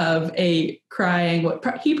of a crying,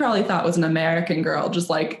 what he probably thought was an American girl, just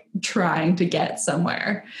like trying to get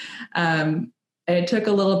somewhere. It took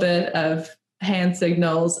a little bit of hand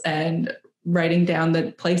signals and writing down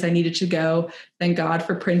the place I needed to go. Thank God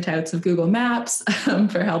for printouts of Google Maps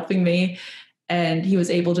for helping me. And he was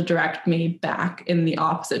able to direct me back in the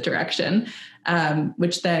opposite direction,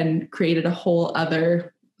 which then created a whole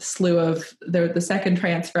other slew of the second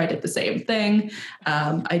transfer. I did the same thing.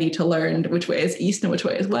 I need to learn which way is east and which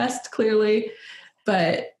way is west, clearly.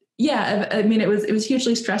 But yeah, I mean, it was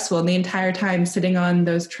hugely stressful. And the entire time sitting on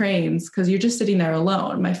those trains, because you're just sitting there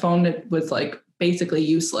alone. My phone was like basically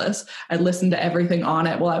useless. I listened to everything on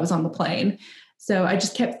it while I was on the plane. So I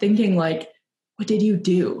just kept thinking, like, what did you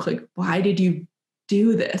do? Like, why did you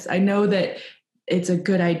do this? I know that it's a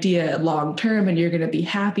good idea long-term and you're going to be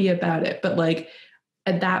happy about it. But like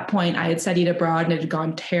at that point I had studied abroad and it had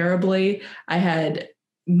gone terribly. I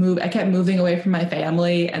kept moving away from my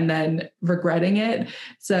family and then regretting it.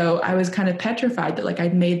 So I was kind of petrified that like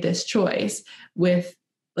I'd made this choice with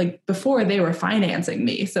like before they were financing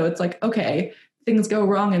me. So it's like, okay, things go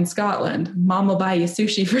wrong in Scotland, mom will buy you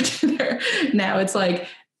sushi for dinner. Now it's like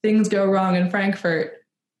things go wrong in Frankfurt.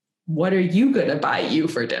 What are you going to buy you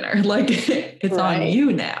for dinner? Like it's on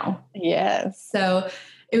you now. Yes. So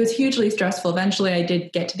it was hugely stressful. Eventually I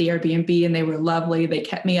did get to the Airbnb and they were lovely. They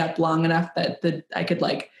kept me up long enough that I could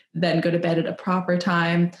like then go to bed at a proper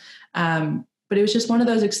time. But it was just one of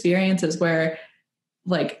those experiences where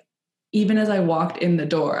like, even as I walked in the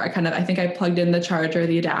door, I think I plugged in the charger,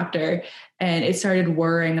 the adapter, and it started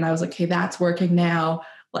whirring. And I was like, okay, that's working now.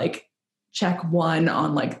 Like check one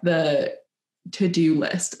on like the to-do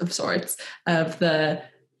list of sorts of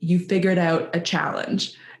you figured out a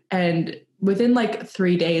challenge. And within like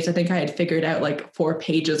 3 days, I think I had figured out like 4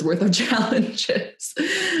 pages worth of challenges.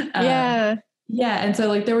 Yeah. And so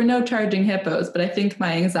like there were no charging hippos, but I think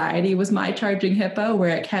my anxiety was my charging hippo,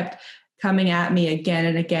 where it kept coming at me again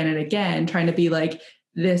and again and again, trying to be like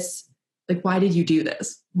this, like, why did you do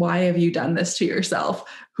this? Why have you done this to yourself?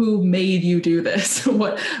 Who made you do this?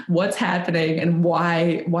 What's happening? And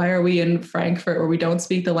why are we in Frankfurt where we don't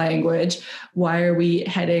speak the language? Why are we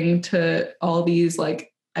heading to all these,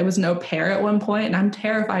 like, I was an au pair at one point and I'm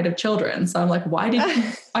terrified of children. So I'm like, why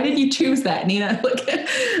did you choose that, Nina?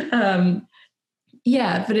 Like,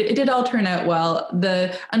 yeah, but it did all turn out well.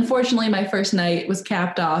 Unfortunately, my first night was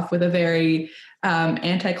capped off with a very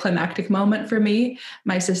anticlimactic moment for me.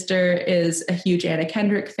 My sister is a huge Anna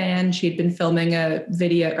Kendrick fan. She'd been filming a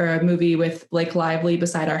video or a movie with Blake Lively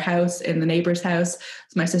beside our house in the neighbor's house.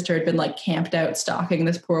 So my sister had been like camped out stalking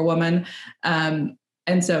this poor woman.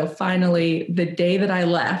 And so finally, the day that I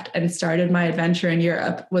left and started my adventure in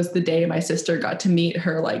Europe was the day my sister got to meet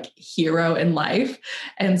her like hero in life.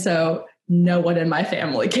 And so no one in my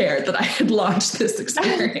family cared that I had launched this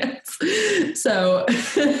experience. So,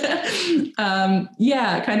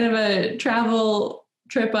 kind of a travel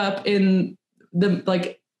trip up in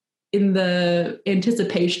the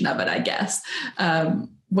anticipation of it, I guess.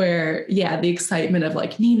 Where, the excitement of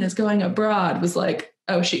like Nina's going abroad was like,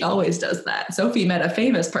 oh, she always does that. Sophie met a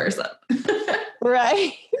famous person.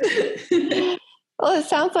 Right. Well, it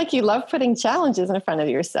sounds like you love putting challenges in front of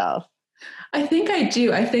yourself. I think I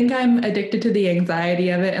do. I think I'm addicted to the anxiety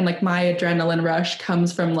of it. And like my adrenaline rush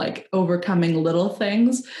comes from like overcoming little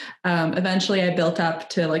things. Eventually I built up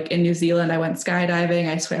to like in New Zealand, I went skydiving.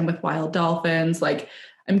 I swam with wild dolphins. Like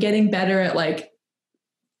I'm getting better at like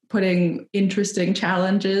putting interesting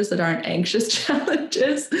challenges that aren't anxious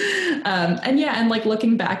challenges. And like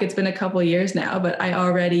looking back, it's been a couple of years now, but I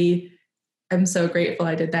already am so grateful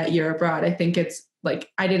I did that year abroad. I think it's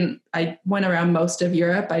like, I went around most of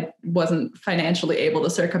Europe. I wasn't financially able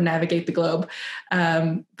to circumnavigate the globe.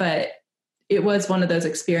 But it was one of those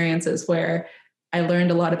experiences where I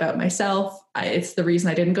learned a lot about myself. It's the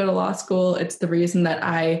reason I didn't go to law school. It's the reason that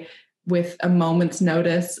I, with a moment's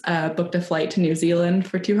notice, booked a flight to New Zealand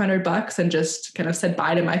for $200 and just kind of said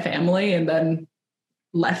bye to my family and then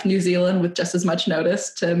left New Zealand with just as much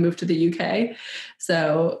notice to move to the UK.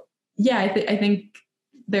 So I think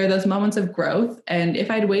there are those moments of growth. And if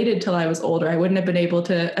I'd waited till I was older, I might have been able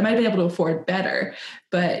to afford better.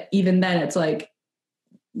 But even then it's like,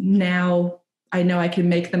 now I know I can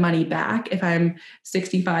make the money back if I'm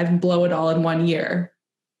 65 and blow it all in 1 year.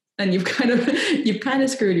 And you've kind of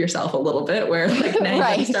screwed yourself a little bit where like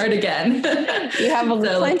now you can start again. You have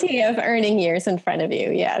plenty of earning years in front of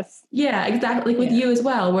you. Yes. Yeah, exactly. Like with you as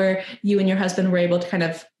well, where you and your husband were able to kind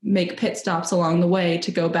of make pit stops along the way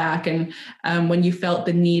to go back. And when you felt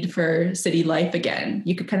the need for city life again,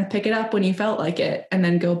 you could kind of pick it up when you felt like it and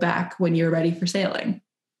then go back when you're ready for sailing.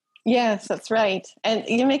 Yes, that's right. And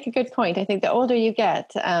you make a good point. I think the older you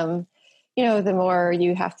get, the more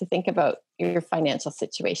you have to think about your financial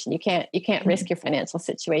situation. You can't risk your financial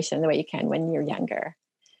situation the way you can when you're younger.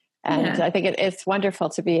 And I think it's wonderful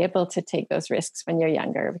to be able to take those risks when you're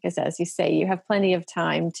younger, because as you say, you have plenty of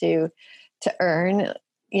time to earn,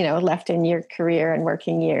 left in your career and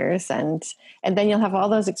working years. And then you'll have all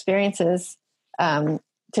those experiences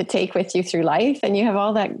to take with you through life. And you have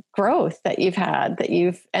all that growth that you've had,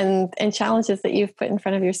 and challenges that you've put in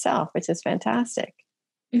front of yourself, which is fantastic.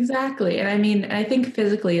 Exactly. And I mean, I think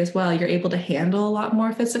physically as well, you're able to handle a lot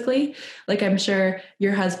more physically. Like I'm sure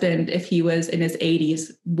your husband, if he was in his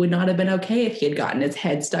 80s, would not have been okay if he had gotten his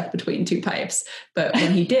head stuck between two pipes. But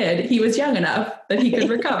when he did, he was young enough that he could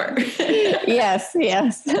recover. Yes.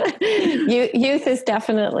 Youth is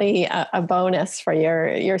definitely a bonus for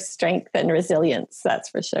your strength and resilience. That's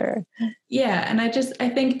for sure. Yeah. And I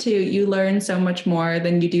think too, you learn so much more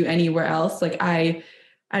than you do anywhere else. Like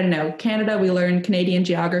I don't know, Canada, we learned Canadian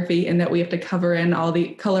geography and that we have to color in all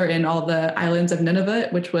the islands of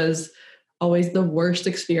Nunavut, which was always the worst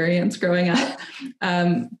experience growing up.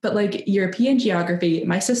 But like European geography,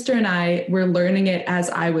 my sister and I were learning it as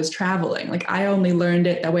I was traveling. Like I only learned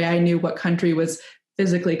it that way I knew what country was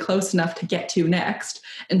physically close enough to get to next.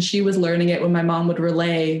 And she was learning it when my mom would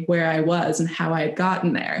relay where I was and how I had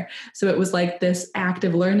gotten there. So it was like this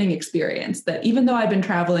active learning experience that even though I've been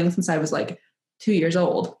traveling since I was like 2 years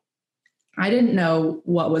old, I didn't know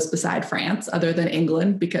what was beside France other than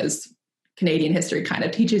England, because Canadian history kind of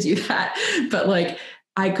teaches you that. But like,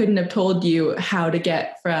 I couldn't have told you how to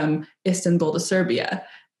get from Istanbul to Serbia.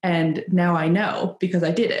 And now I know because I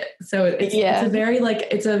did it. So it's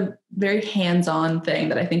a very hands-on thing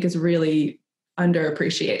that I think is really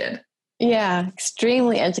underappreciated. Yeah.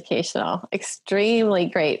 Extremely educational, extremely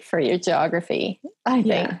great for your geography, I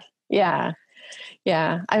think. Yeah.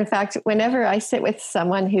 Yeah. In fact, whenever I sit with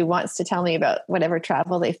someone who wants to tell me about whatever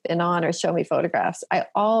travel they've been on or show me photographs, I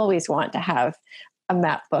always want to have a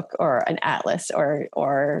map book or an atlas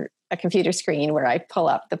or a computer screen where I pull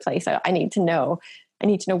up the place I need to know. I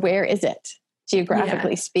need to know, where is it,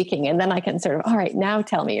 geographically speaking? And then I can sort of, all right, now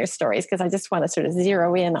tell me your stories, because I just want to sort of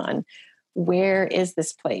zero in on where is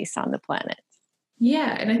this place on the planet.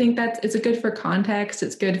 Yeah. And I think it's good for context.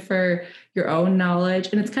 It's good for your own knowledge.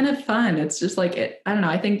 And it's kind of fun. It's just like, I don't know.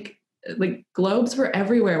 I think like globes were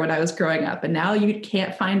everywhere when I was growing up. And now you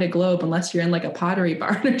can't find a globe unless you're in like a pottery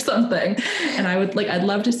barn or something. And I'd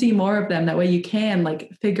love to see more of them. That way you can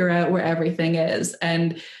like figure out where everything is.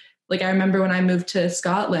 And like, I remember when I moved to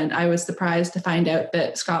Scotland, I was surprised to find out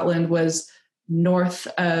that Scotland was north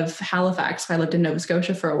of Halifax. I lived in Nova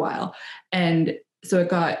Scotia for a while. And so it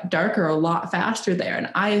got darker a lot faster there. And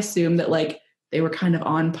I assumed that like they were kind of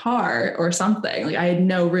on par or something. Like I had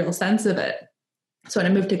no real sense of it. So when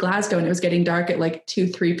I moved to Glasgow and it was getting dark at like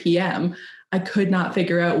 2-3 p.m., I could not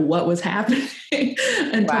figure out what was happening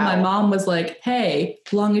until my mom was like, hey,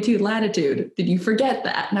 longitude, latitude, did you forget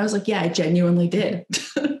that? And I was like, yeah, I genuinely did.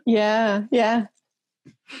 Yeah. Yeah.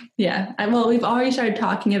 Well, we've already started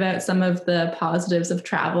talking about some of the positives of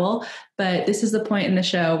travel, but this is the point in the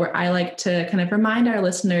show where I like to kind of remind our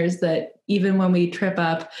listeners that even when we trip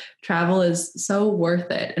up, travel is so worth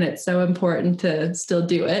it and it's so important to still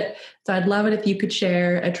do it. So I'd love it if you could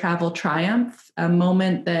share a travel triumph, a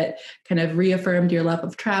moment that kind of reaffirmed your love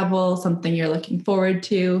of travel, something you're looking forward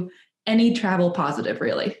to, any travel positive,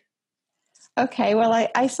 really. Okay. Well,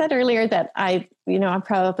 I said earlier that I'm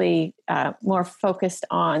probably more focused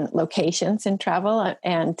on locations in travel,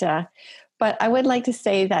 but I would like to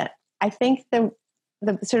say that I think the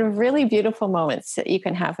sort of really beautiful moments that you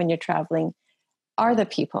can have when you're traveling are the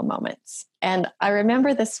people moments. And I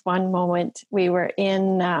remember this one moment. We were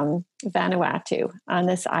in Vanuatu on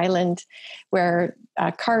this island where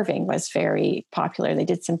carving was very popular. They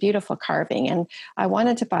did some beautiful carving. And I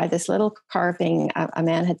wanted to buy this little carving a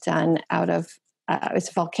man had done out of, it was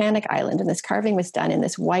a volcanic island. And this carving was done in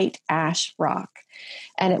this white ash rock.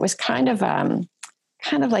 And it was kind of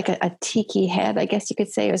like a tiki head, I guess you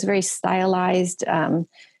could say. It was a very stylized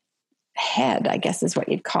head, I guess is what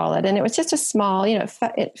you'd call it. And it was just a small,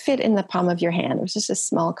 it fit in the palm of your hand. It was just a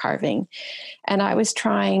small carving. And I was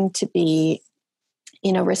trying to be,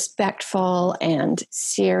 respectful and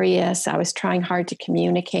serious. I was trying hard to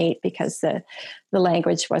communicate because the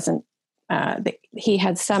language wasn't, he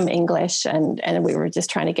had some English and we were just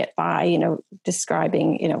trying to get by,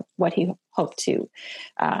 describing, what he hoped to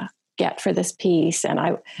get for this piece. And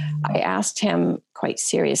I asked him quite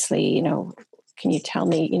seriously, can you tell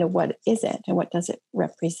me, what is it and what does it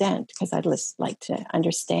represent? Because I'd just like to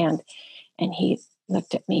understand. And he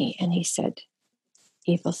looked at me and he said,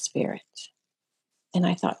 evil spirit. And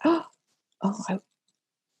I thought, I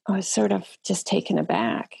was sort of just taken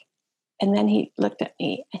aback. And then he looked at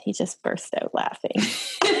me and he just burst out laughing.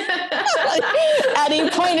 And he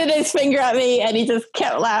pointed his finger at me and he just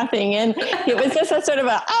kept laughing. And it was just a sort of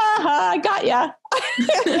I got ya.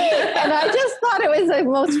 And I just thought it was the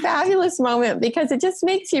most fabulous moment because it just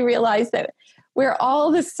makes you realize that we're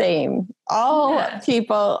all the same. All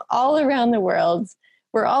people all around the world,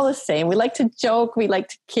 we're all the same. We like to joke. We like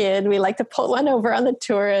to kid. We like to pull one over on the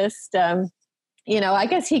tourist. I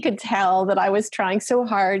guess he could tell that I was trying so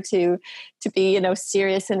hard to be,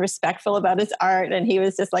 serious and respectful about his art. And he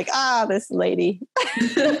was just like, this lady.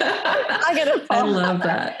 I love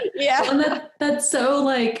that. Yeah. Well, that's so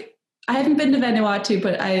like, I haven't been to Vanuatu,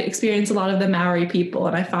 but I experience a lot of the Maori people.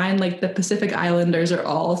 And I find like the Pacific Islanders are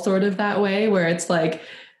all sort of that way, where it's like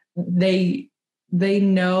they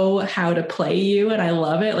know how to play you. And I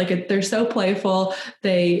love it. Like they're so playful.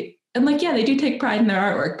 They do take pride in their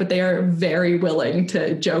artwork, but they are very willing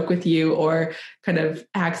to joke with you or kind of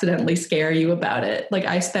accidentally scare you about it. Like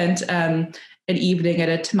I spent an evening at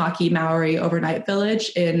a Tamaki Maori overnight village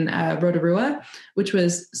in Rotorua, which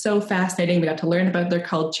was so fascinating. We got to learn about their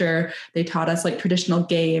culture. They taught us like traditional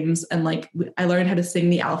games, and like I learned how to sing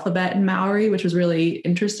the alphabet in Maori, which was really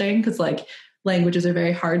interesting because like languages are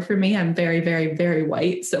very hard for me. I'm very, very, very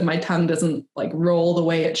white, so my tongue doesn't like roll the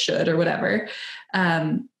way it should or whatever.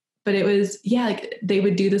 But it was, like they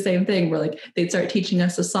would do the same thing where like they'd start teaching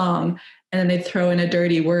us a song and then they'd throw in a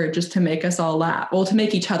dirty word just to make us all laugh. Well, to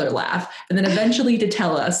make each other laugh, and then eventually to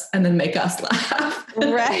tell us and then make us laugh.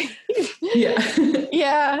 Right. Yeah.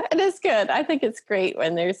 Yeah. It is good. I think it's great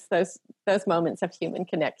when there's those moments of human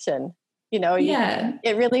connection.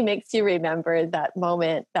 It really makes you remember that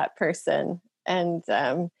moment, that person. And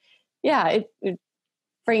it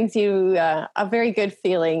brings you a very good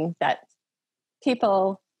feeling that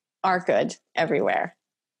people are good everywhere.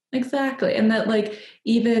 Exactly. And that like,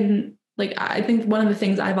 even like, I think one of the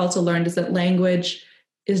things I've also learned is that language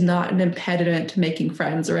is not an impediment to making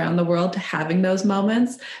friends around the world, to having those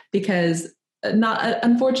moments, because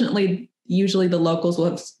unfortunately, usually the locals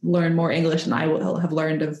will have learned more English than I will have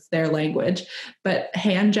learned of their language, but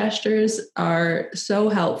hand gestures are so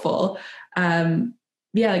helpful.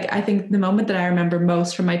 Like I think the moment that I remember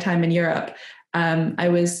most from my time in Europe, I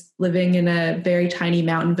was living in a very tiny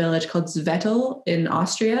mountain village called Zwettl in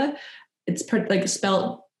Austria. It's like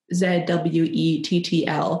spelled Zwettl,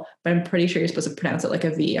 but I'm pretty sure you're supposed to pronounce it like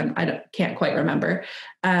a V. Can't quite remember.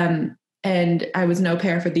 And I was an au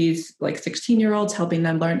pair for these like 16-year-olds, helping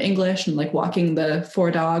them learn English and like walking the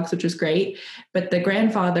 4 dogs, which was great. But the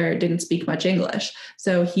grandfather didn't speak much English.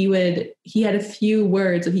 So he had a few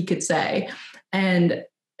words that he could say. And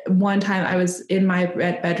one time I was in my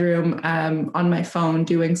bedroom on my phone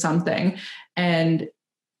doing something, and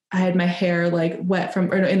I had my hair like wet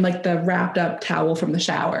in like the wrapped up towel from the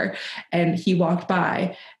shower. And he walked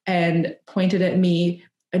by and pointed at me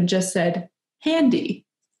and just said, "Handy,"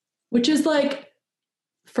 which is like,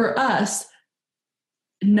 for us,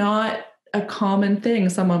 not a common thing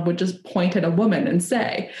someone would just point at a woman and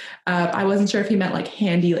say. I wasn't sure if he meant like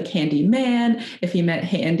handy, like handy man, if he meant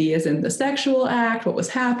handy as in the sexual act, what was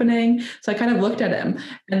happening. So I kind of looked at him,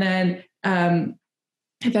 and then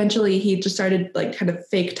eventually he just started like kind of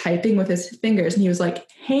fake typing with his fingers, and he was like,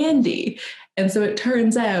 "Handy." And so it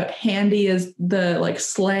turns out handy is the like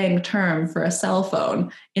slang term for a cell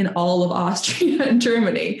phone in all of Austria and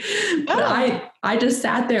Germany. Oh. But I just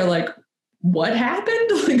sat there like, what happened?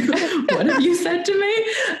 Like, what have you said to me?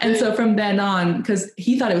 And so from then on, because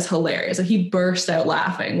he thought it was hilarious, like he burst out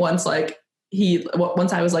laughing once I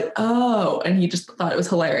was like, "Oh," and he just thought it was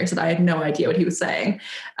hilarious that I had no idea what he was saying.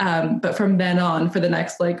 But from then on, for the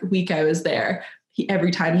next like week I was there, every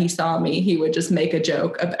time he saw me, he would just make a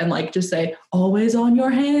joke and like just say, "Always on your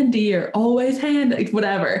handy," or "Always hand," like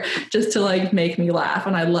whatever, just to like make me laugh.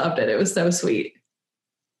 And I loved it. It was so sweet.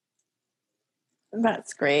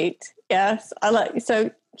 That's great. Yes.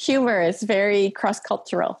 So humor is very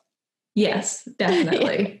cross-cultural. Yes,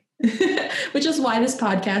 definitely. Which is why this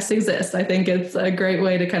podcast exists. I think it's a great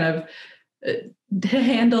way to kind of to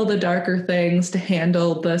handle the darker things, to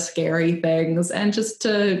handle the scary things, and just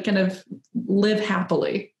to kind of live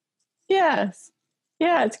happily. Yes.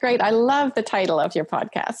 Yeah, it's great. I love the title of your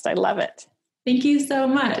podcast. I love it. Thank you so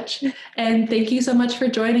much. And thank you so much for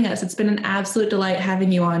joining us. It's been an absolute delight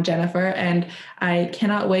having you on, Jennifer. And I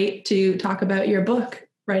cannot wait to talk about your book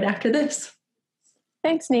right after this.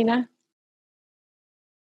 Thanks, Nina.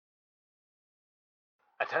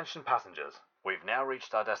 Attention passengers, we've now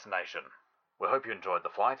reached our destination. We hope you enjoyed the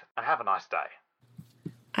flight and have a nice day.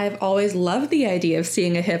 I've always loved the idea of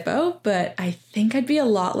seeing a hippo, but I think I'd be a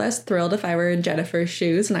lot less thrilled if I were in Jennifer's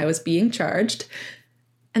shoes and I was being charged.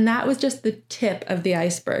 And that was just the tip of the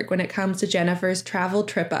iceberg when it comes to Jennifer's travel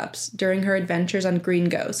trip-ups during her adventures on Green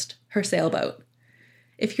Ghost, her sailboat.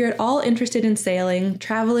 If you're at all interested in sailing,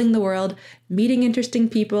 traveling the world, meeting interesting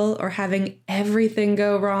people, or having everything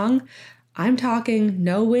go wrong, I'm talking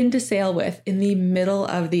no wind to sail with in the middle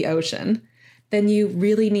of the ocean, then you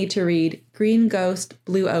really need to read Green Ghost,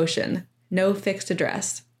 Blue Ocean, No Fixed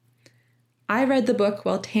Address. I read the book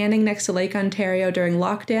while tanning next to Lake Ontario during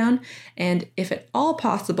lockdown, and if at all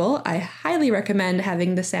possible, I highly recommend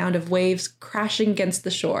having the sound of waves crashing against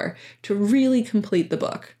the shore to really complete the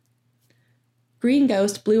book. Green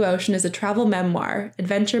Ghost, Blue Ocean is a travel memoir,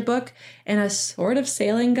 adventure book, and a sort of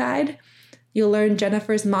sailing guide. You'll learn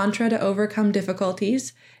Jennifer's mantra to overcome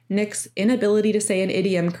difficulties, Nick's inability to say an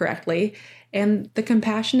idiom correctly, and the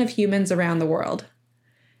compassion of humans around the world.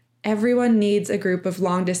 Everyone needs a group of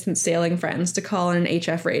long-distance sailing friends to call on an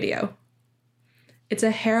HF radio. It's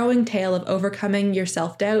a harrowing tale of overcoming your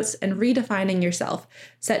self-doubts and redefining yourself,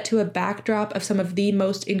 set to a backdrop of some of the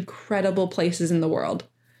most incredible places in the world.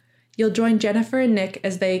 You'll join Jennifer and Nick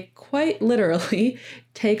as they, quite literally,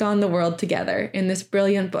 take on the world together in this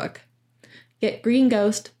brilliant book. Get Green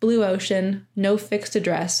Ghost, Blue Ocean, No Fixed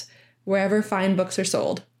Address, wherever fine books are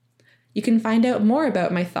sold. You can find out more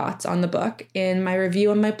about my thoughts on the book in my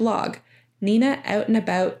review on my blog,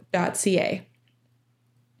 ninooutlandabout.ca.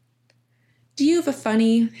 Do you have a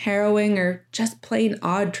funny, harrowing, or just plain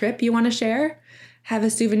odd trip you want to share? Have a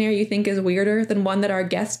souvenir you think is weirder than one that our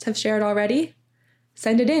guests have shared already?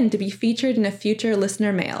 Send it in to be featured in a future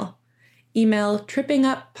listener mail. Email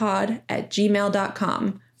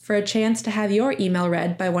trippinguppod@gmail.com for a chance to have your email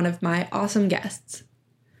read by one of my awesome guests.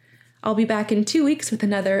 I'll be back in 2 weeks with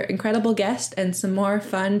another incredible guest and some more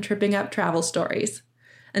fun Tripping Up travel stories.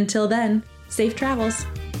 Until then, safe travels.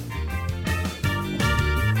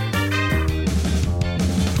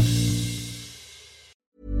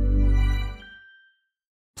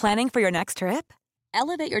 Planning for your next trip?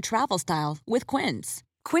 Elevate your travel style with Quince.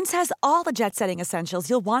 Quince has all the jet-setting essentials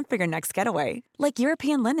you'll want for your next getaway, like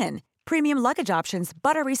European linen, premium luggage options,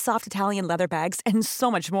 buttery soft Italian leather bags, and so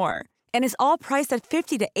much more. And is all priced at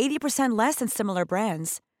 50 to 80% less than similar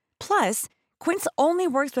brands. Plus, Quince only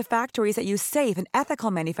works with factories that use safe and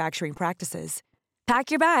ethical manufacturing practices.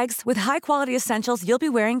 Pack your bags with high-quality essentials you'll be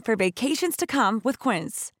wearing for vacations to come with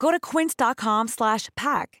Quince. Go to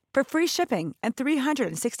quince.com/pack for free shipping and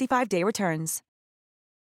 365-day returns.